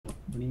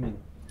do you mean?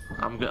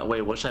 I'm gonna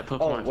wait. What should I put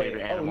for my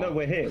favorite animal? Oh no,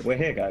 we're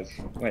here, guys.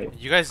 Wait.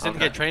 You guys didn't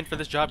get trained for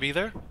this job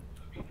either?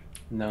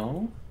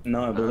 No?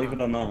 No, believe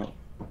it or not.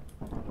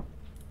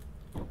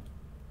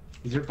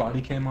 Is your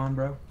body cam on,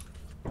 bro?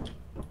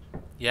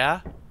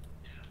 Yeah?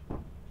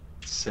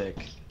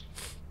 Sick.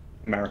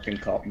 American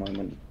cop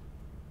moment.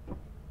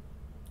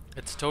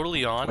 It's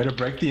totally on. Way to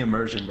break the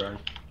immersion, bro.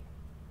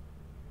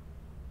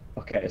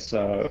 Okay,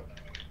 so.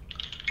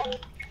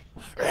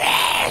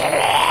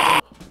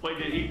 Wait,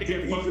 did Ethan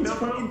get fucked up,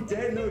 bro?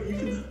 Dead. No,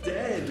 Ethan's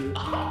dead.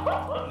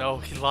 No,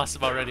 he lost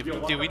him already.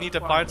 Dude, we need to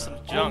find some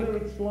junk. Oh, no,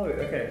 it's slow.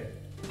 Okay.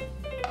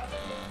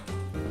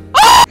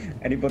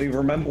 Anybody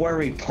remember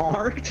where he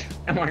parked?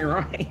 Am I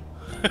right?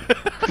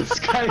 This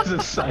guy is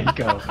a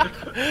psycho.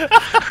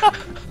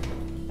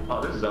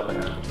 Oh, this is up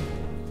and down.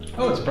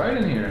 Oh, it's bright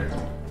in here.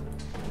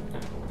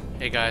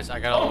 Hey guys, I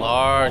got a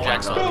large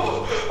axle.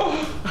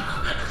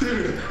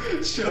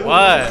 Dude, show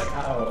What?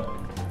 Out.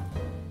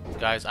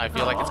 Guys, I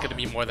feel like it's gonna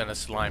be more than a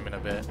slime in a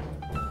bit.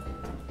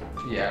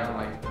 Yeah, I don't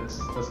like this.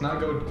 Let's not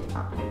go.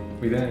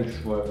 We didn't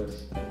explore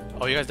this.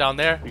 Oh, you guys down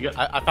there?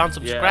 I found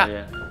some scrap.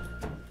 Yeah.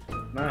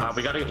 Nice.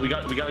 We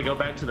gotta go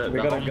back to the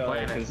home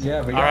planet.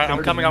 Yeah, we got Alright, I'm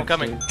 30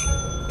 coming. minutes,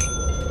 dude.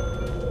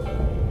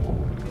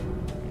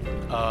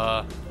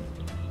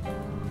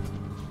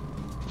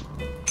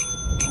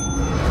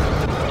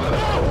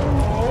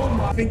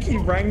 I think he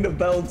rang the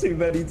bell too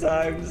many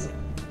times.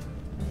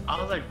 I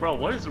was like, bro,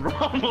 what is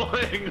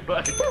rumbling?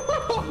 Like,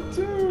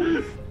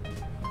 Dude.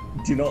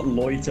 Do not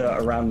loiter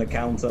around the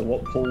counter.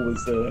 What Paul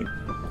was doing.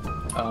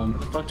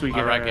 fuck do we get?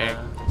 Alright, gang.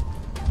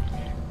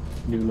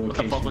 New location. What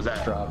the fuck was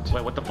that? Dropped.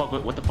 Wait, what the fuck?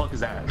 What the fuck is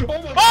that?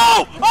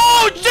 Oh!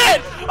 Oh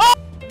shit! Oh!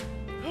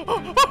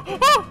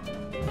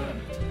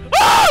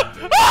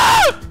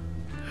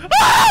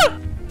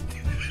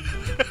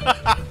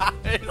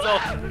 It's all...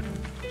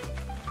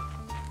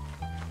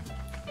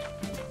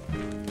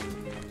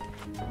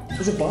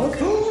 There's a bug?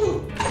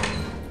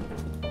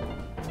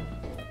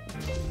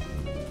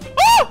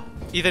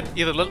 Ethan,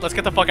 let's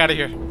get the fuck out of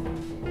here.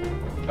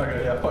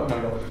 Okay, yeah, fuck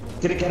Michael.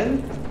 Did it get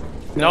him?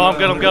 No, I'm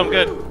good. Go,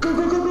 go,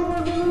 go,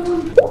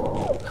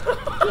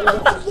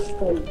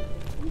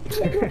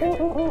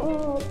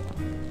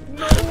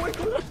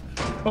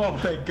 Oh,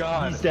 thank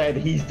God.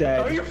 He's dead.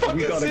 Are you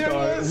fucking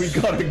serious? We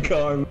gotta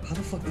go. How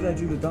the fuck did I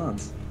do the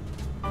dance?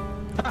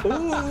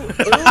 Ooh.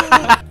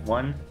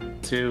 1,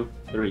 2,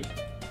 3.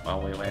 Oh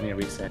wait, I need to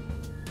reset.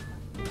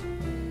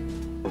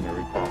 We're gonna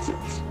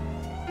reprocess.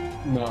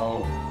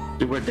 No.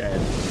 Dude, we're dead.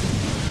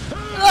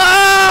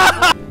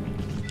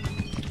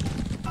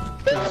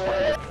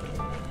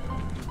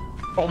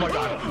 Oh my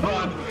God,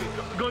 run!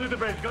 Go to the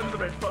bridge. Fuck it,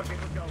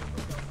 let's go.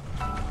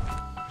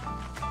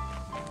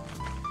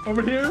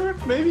 Over here,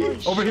 maybe?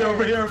 Over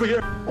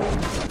here.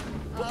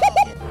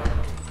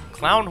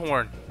 Clown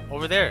horn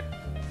over there.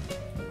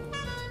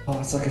 Oh,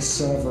 it's like a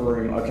server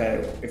room.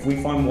 Okay, if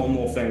we find one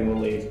more thing, we'll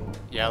leave.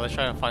 Yeah, let's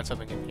try to find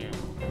something in here.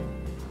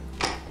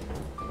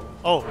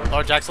 Oh,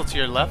 large axle to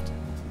your left.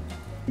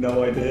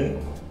 No idea.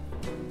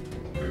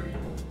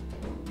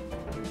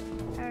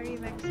 How are you,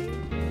 Maxie?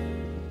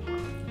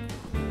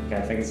 Okay,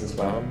 I think it's this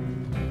way.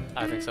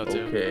 I think so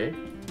too. Okay.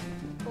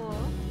 Cool.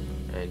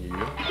 And you?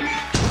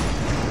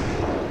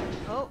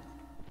 Oh.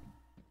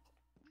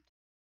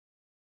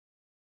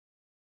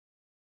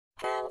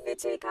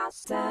 Helvetica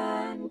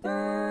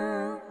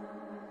Standard.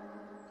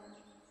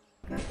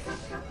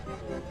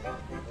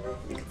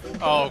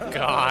 Oh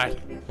God.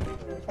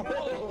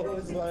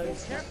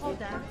 Careful,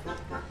 Dad.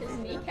 His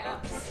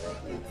kneecaps.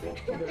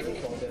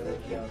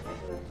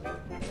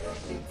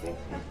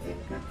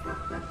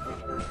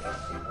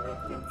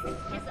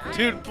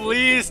 Dude,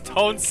 please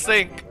don't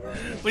sink.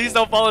 Please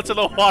don't fall into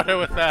the water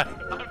with that.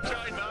 I'm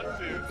trying not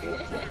to.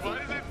 Why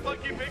does it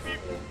fucking make me?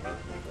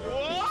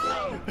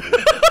 Whoa!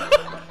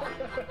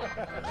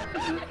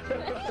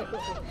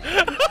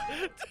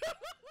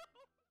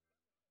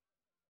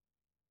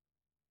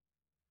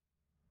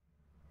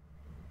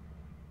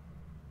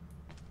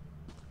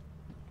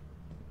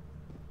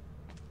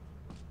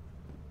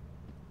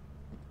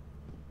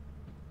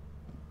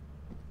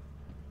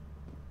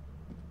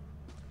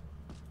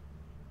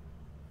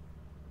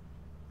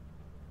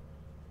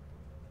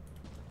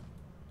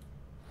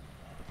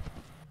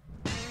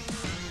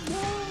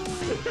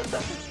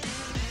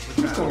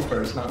 Who's going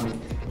first? Not me.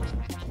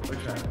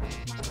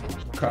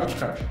 Crouch.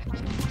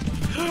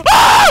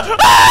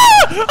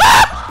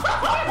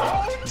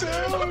 Oh,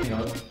 dude! You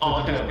know,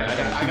 Oh, okay, I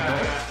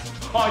got it.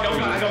 Oh, I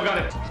got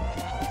it.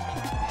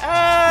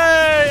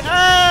 Hey!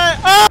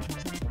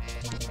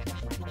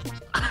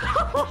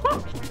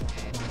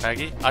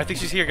 Maggie? I think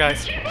she's here,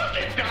 guys.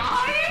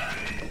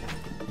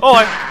 Oh,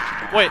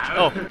 wait,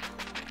 oh.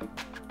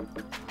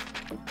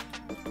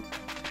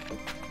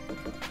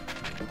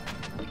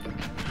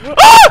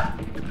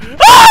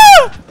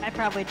 I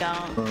probably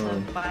don't,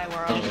 so bye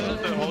world.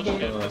 The whole ship,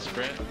 the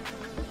sprint.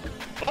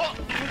 Oh!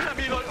 Look at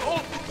me like,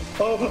 oh!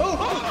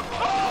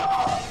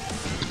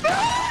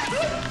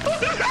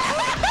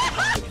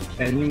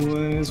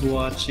 Anyone is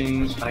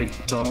watching, I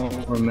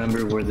don't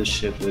remember where the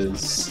ship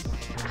is.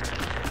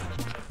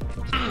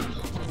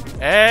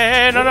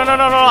 Hey, no, no, no,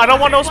 no, no. I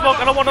don't want no smoke.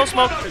 I don't want no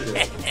smoke.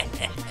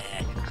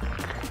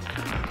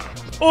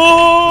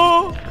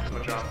 Oh!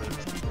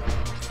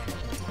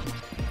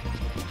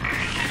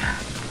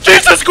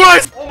 Jesus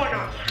Christ! Oh my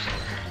god!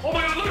 Oh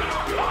my god, look!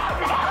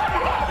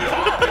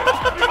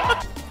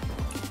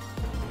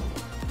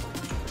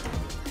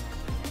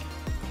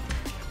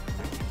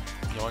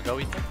 You wanna go,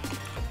 Ethan?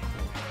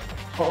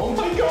 Oh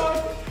my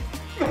god!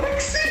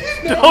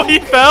 Maxine! No, he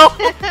fell!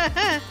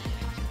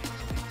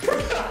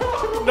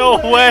 No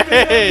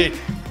way!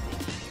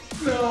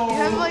 No! You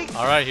have like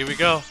Alright, here we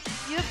go.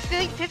 you have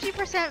like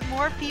 50%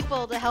 more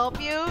people to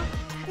help you.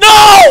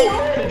 No!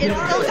 It's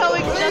still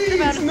going just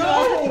about as no!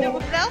 well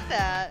without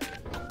that.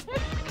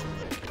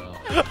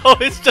 Oh,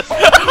 it's just.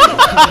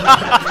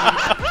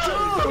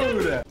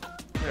 Dude!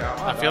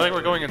 Yeah, I feel like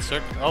we're going in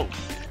circles. Oh.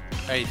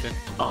 Hey, Ethan.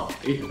 Oh,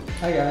 Ethan.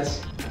 Hi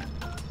guys.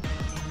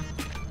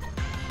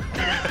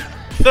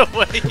 The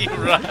way you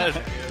run.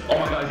 Oh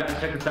my god, guys,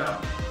 check this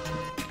out.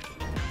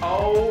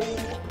 Oh!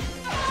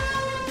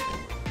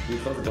 You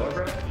close the door,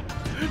 bro?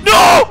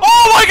 No!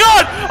 Oh my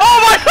god! Oh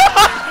my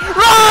god!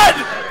 Run!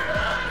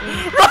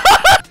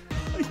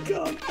 I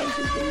can't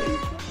fucking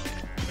believe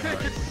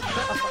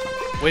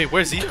Run! Wait,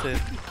 where's Ethan?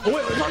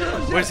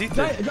 Where's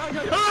Ethan?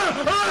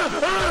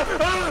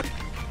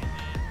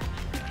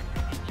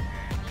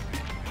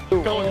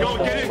 Go,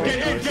 get in, get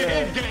in, get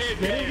in, get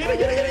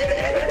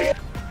in.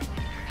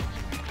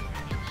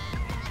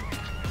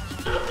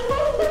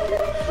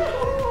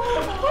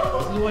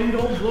 This is why you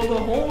don't blow the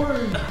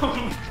horn.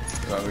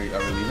 Are we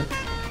leaving?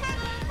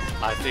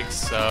 I think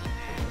so.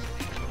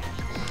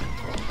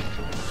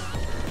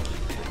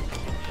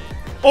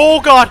 Oh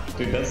god!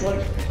 Dude, that's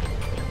like...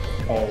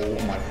 Oh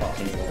my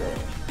fucking lord.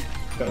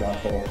 Good luck,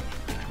 Paul.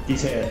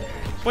 He's here.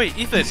 Wait,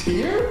 Ethan.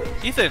 Here?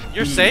 Ethan,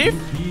 you're safe?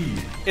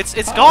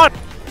 It's gone.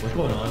 What's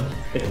going on?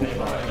 It's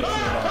nearby. It's nearby.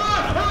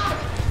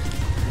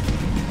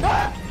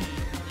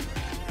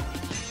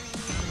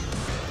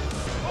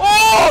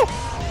 Oh!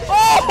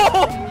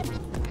 Oh!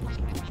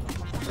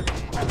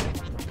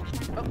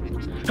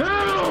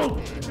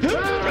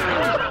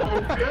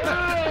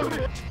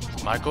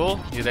 Michael,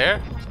 you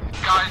there?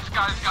 Guys,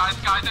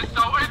 it's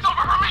over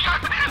for me,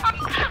 guys!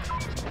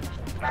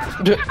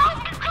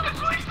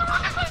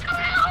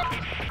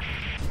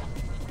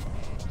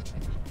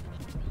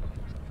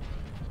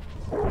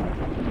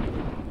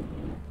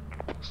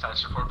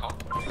 Status report, Paul.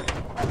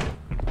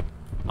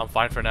 I'm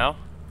fine for now.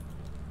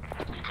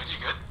 You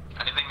good?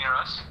 Anything near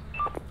us?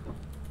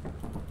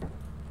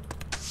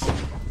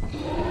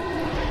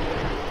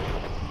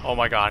 Oh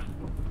my god.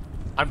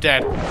 I'm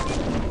dead.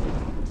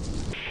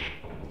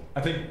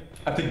 I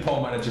think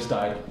Paul might have just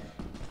died.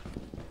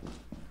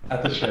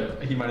 At the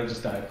ship. He might have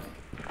just died.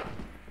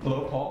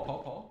 Hello,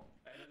 Paul?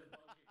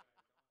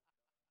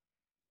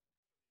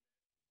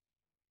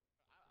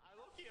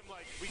 I'm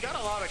like, we got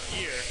a lot of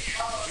gear.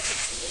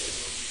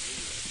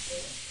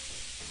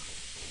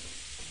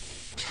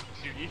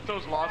 Dude,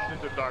 Etho's lost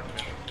into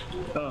darkness.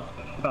 Oh,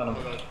 found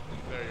him.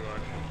 There you are.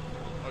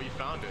 Oh, you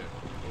found it.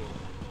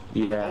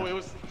 Cool. Yeah. Oh, it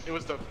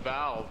was the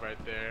valve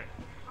right there.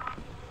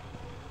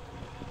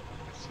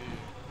 Let's see.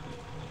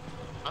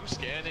 I'm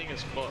scanning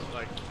as much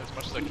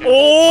as I can.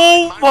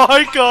 Oh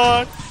my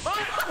god!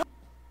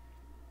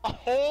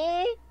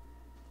 Oh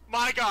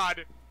my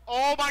god!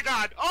 Oh my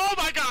god! Oh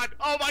my god!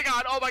 Oh my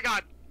god! Oh my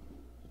god!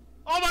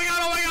 Oh my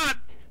god! Oh my god!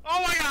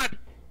 Oh my god!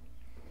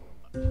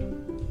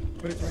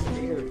 But it's right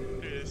here.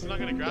 Dude, it's not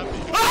gonna grab me.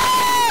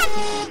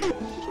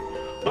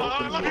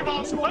 I love you,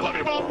 Mom! I love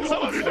you, Mom! I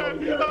love you, Dad!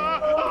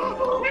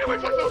 I'm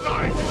so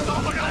sorry! Oh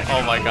my god!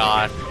 Oh my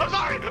god. I'm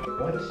sorry!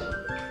 What?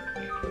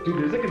 Dude,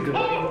 there's like a good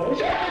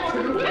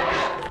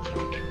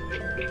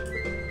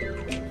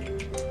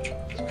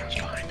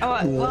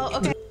Oh, well,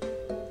 okay.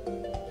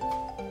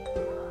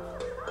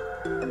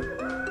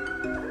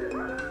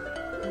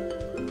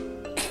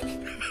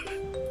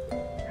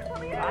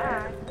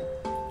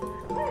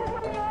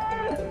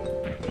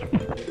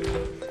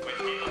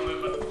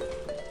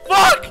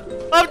 Fuck!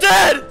 I'm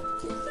dead!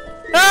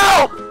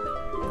 Help!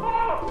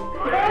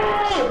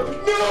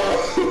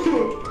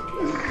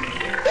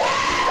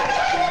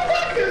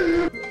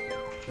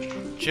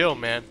 Chill,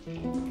 man.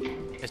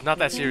 It's not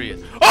that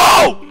serious.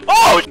 Oh!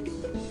 Oh!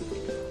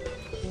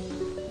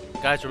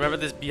 Guys, remember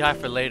this beehive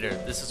for later.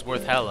 This is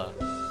worth hella.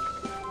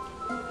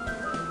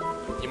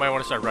 You might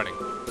want to start running.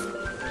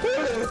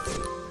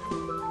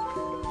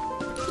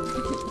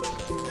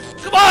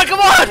 Come on, come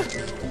on!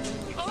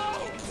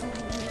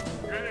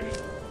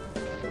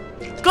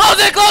 Close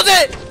it, close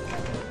it!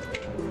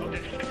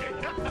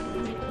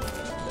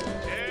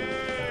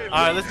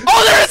 Alright, let's.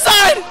 Oh, they're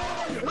inside!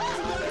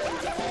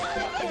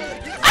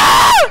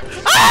 Ah!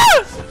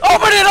 Ah!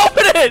 Open it,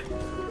 open it!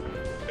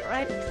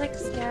 Right click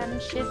scan,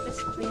 shift is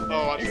screen.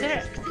 Oh, Is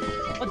there?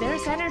 Oh,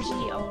 there's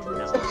energy. Oh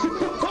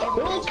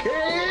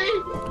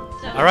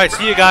no. Alright,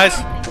 see you guys.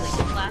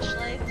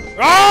 Flashlight.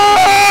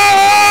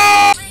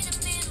 Ah!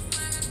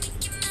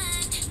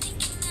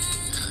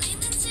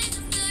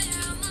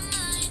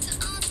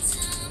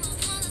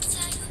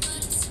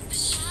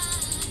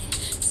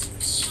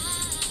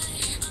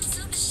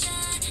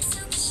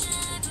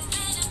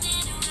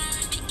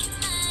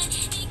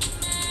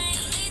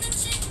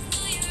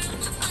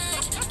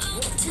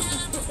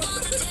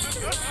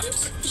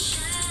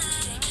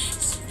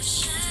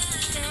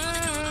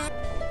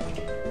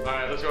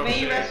 Alright, let's go May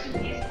you upstairs. rest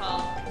in peace,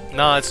 Paul.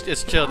 No,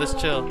 it's chill. This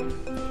chill. Where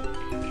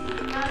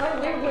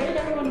did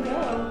everyone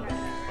go?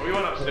 Oh, we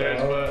went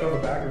upstairs, Go but... to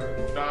the back room.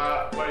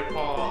 Wait,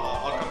 Paul,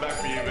 I'll come back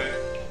for you, man.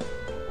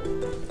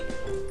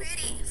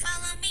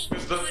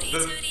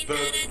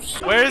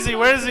 Where is he?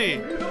 Where is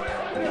he?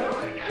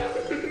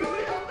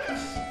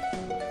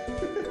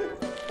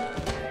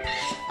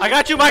 I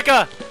got you,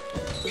 Micah.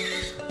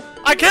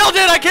 I killed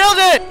it. I killed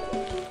it.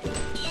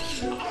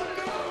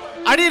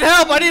 I need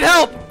help. I need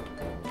help.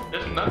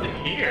 There's nothing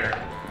here.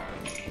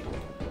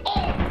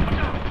 Oh,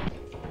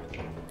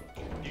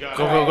 you got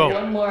Go, go, go.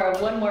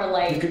 One more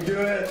light. You can do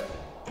it.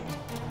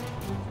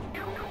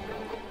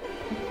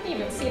 Didn't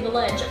even see the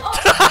ledge. Oh!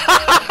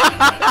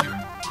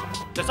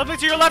 There's something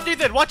to your left,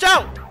 Ethan. Watch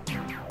out.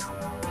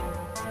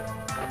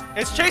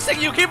 It's chasing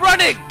you. Keep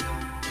running.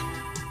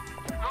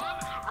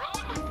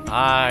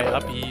 Hi,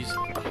 uppies.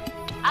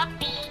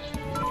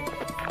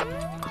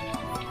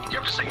 You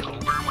ever say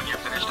over when you're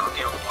finished on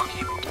the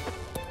walkie?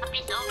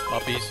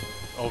 Uppies.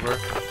 Over.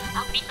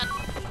 Uppies.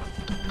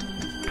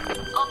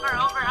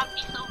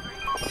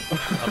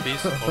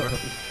 Over.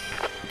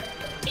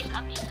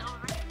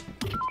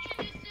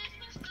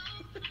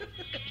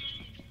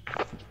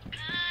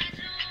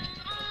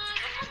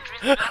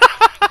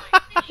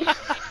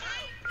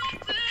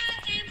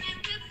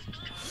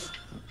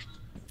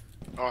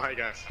 Oh, hi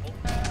guys.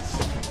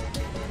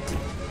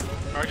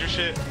 How's your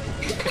shit?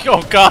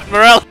 Oh God,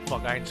 Morel.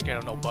 Fuck, I ain't scared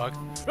of no bug.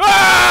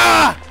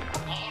 Ah!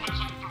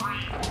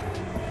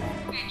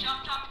 Okay,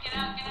 jump, get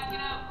out.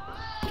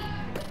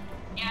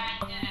 Yeah,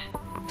 I did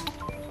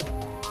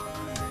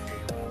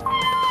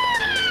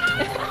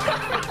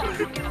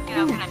it. Get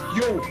out.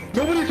 Yo,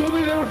 nobody told me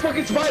there were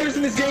fucking spiders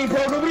in this game,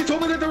 bro. Nobody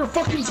told me that there were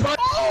fucking spiders.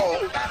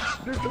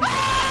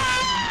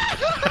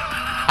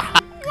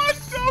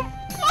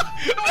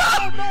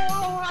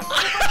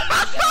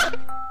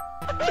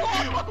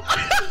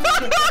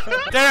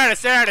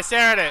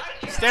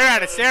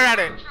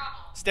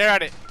 Stare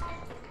at it.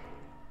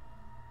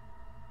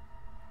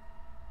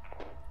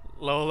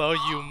 Lolo,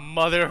 you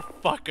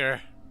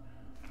motherfucker.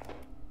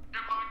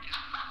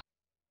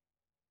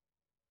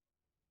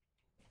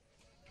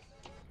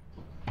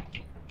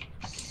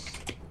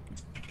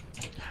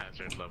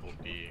 Hazard level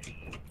B.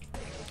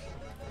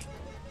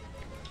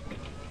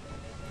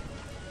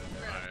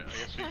 Alright,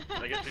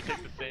 I guess we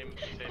take the same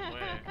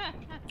way.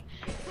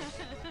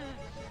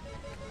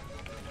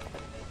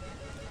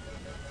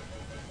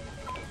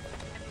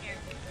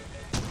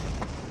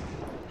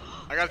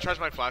 I gotta charge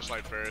my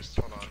flashlight first.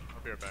 Hold on,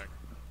 I'll be right back.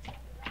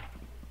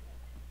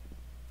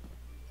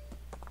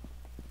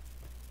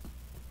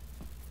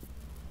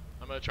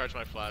 I'm gonna charge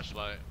my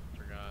flashlight.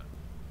 Forgot.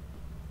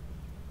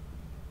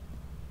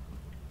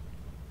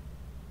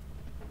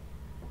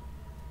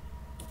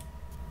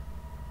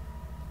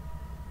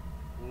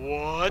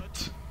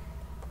 What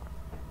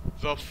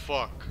the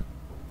fuck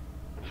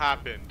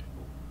happened?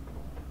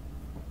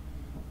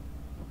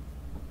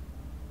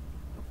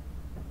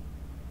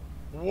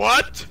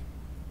 What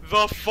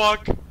the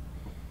fuck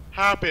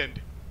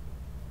happened?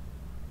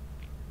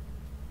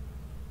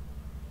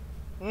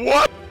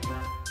 What?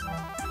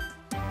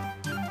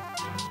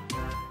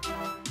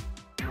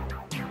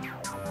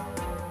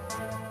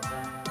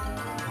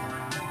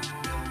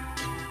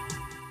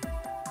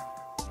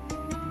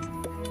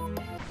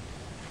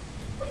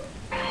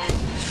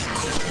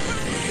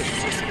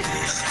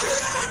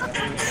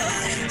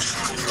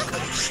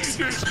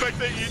 You expect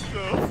they eat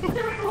though?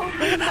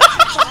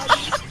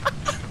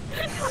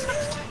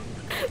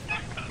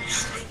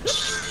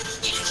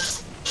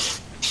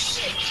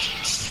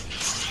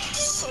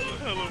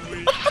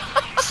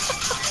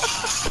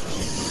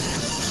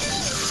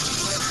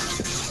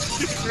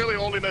 He's really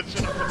holding that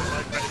shit up.